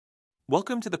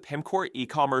Welcome to the Pimcore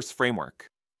e-commerce framework.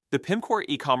 The Pimcore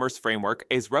e-commerce framework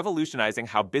is revolutionizing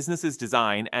how businesses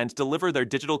design and deliver their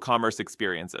digital commerce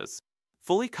experiences.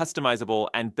 Fully customizable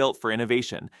and built for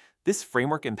innovation, this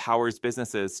framework empowers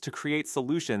businesses to create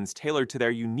solutions tailored to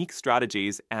their unique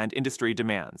strategies and industry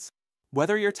demands.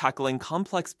 Whether you're tackling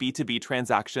complex B2B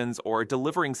transactions or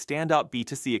delivering stand-up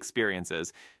B2C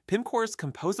experiences, Pimcore's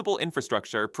composable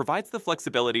infrastructure provides the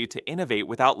flexibility to innovate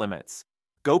without limits.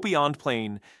 Go beyond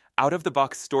plain,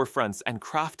 out-of-the-box storefronts and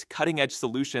craft cutting-edge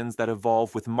solutions that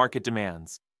evolve with market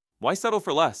demands. Why settle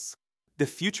for less? The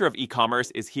future of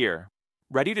e-commerce is here.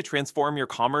 Ready to transform your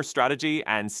commerce strategy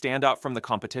and stand out from the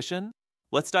competition?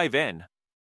 Let's dive in.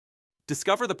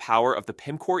 Discover the power of the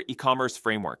Pimcore e-commerce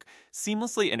framework,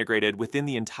 seamlessly integrated within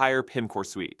the entire Pimcore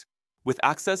suite. With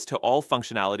access to all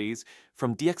functionalities,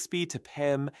 from DXP to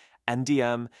PIM,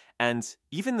 MDM, and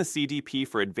even the CDP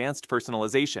for advanced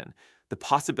personalization, the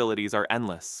possibilities are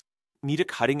endless. Need a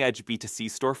cutting-edge B2C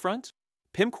storefront?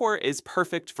 Pimcore is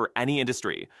perfect for any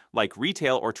industry, like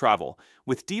retail or travel,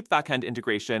 with deep backend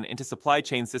integration into supply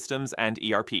chain systems and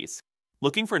ERPs.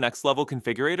 Looking for next-level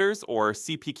configurators or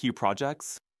CPQ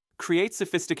projects? Create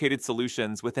sophisticated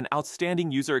solutions with an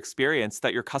outstanding user experience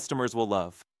that your customers will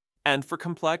love. And for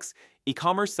complex,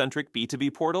 e-commerce-centric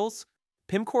B2B portals?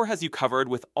 Pimcore has you covered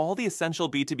with all the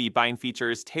essential B2B buying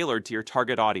features tailored to your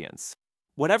target audience.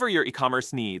 Whatever your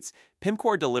e-commerce needs,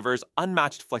 Pimcore delivers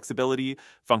unmatched flexibility,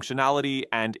 functionality,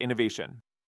 and innovation.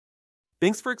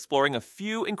 Thanks for exploring a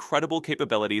few incredible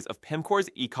capabilities of Pimcore's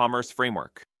e-commerce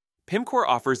framework. Pimcore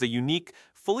offers a unique,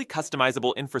 fully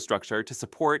customizable infrastructure to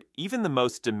support even the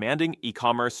most demanding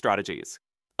e-commerce strategies.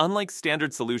 Unlike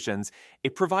standard solutions,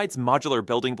 it provides modular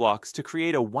building blocks to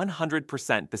create a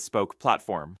 100% bespoke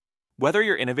platform. Whether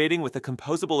you're innovating with a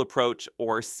composable approach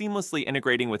or seamlessly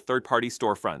integrating with third-party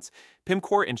storefronts,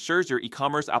 Pimcore ensures your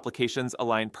e-commerce applications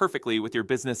align perfectly with your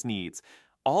business needs,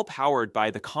 all powered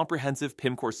by the comprehensive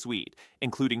Pimcore suite,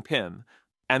 including PIM,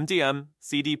 MDM,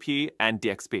 CDP, and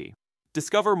DXP.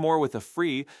 Discover more with a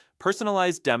free,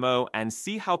 personalized demo and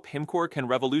see how Pimcore can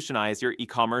revolutionize your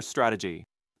e-commerce strategy.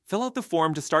 Fill out the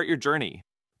form to start your journey.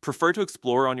 Prefer to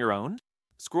explore on your own?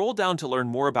 Scroll down to learn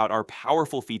more about our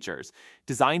powerful features,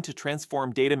 designed to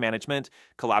transform data management,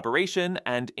 collaboration,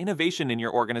 and innovation in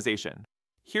your organization.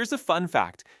 Here's a fun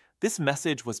fact. This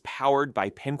message was powered by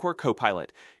Pimcore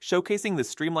Copilot, showcasing the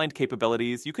streamlined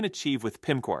capabilities you can achieve with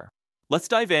Pimcore. Let's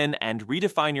dive in and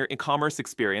redefine your e-commerce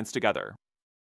experience together.